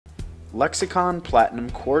Lexicon Platinum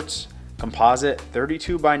Quartz Composite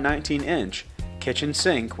 32 by 19 inch kitchen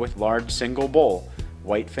sink with large single bowl,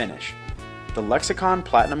 white finish. The Lexicon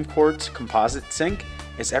Platinum Quartz Composite sink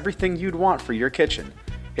is everything you'd want for your kitchen.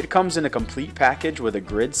 It comes in a complete package with a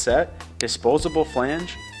grid set, disposable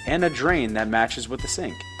flange, and a drain that matches with the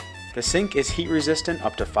sink. The sink is heat resistant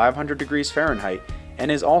up to 500 degrees Fahrenheit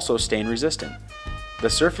and is also stain resistant. The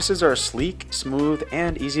surfaces are sleek, smooth,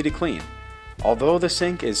 and easy to clean. Although the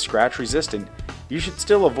sink is scratch resistant, you should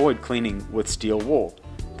still avoid cleaning with steel wool.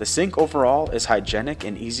 The sink overall is hygienic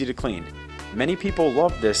and easy to clean. Many people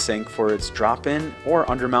love this sink for its drop-in or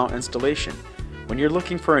undermount installation. When you're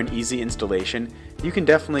looking for an easy installation, you can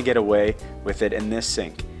definitely get away with it in this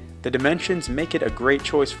sink. The dimensions make it a great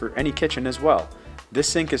choice for any kitchen as well. This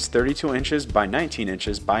sink is 32 inches by 19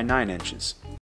 inches by 9 inches.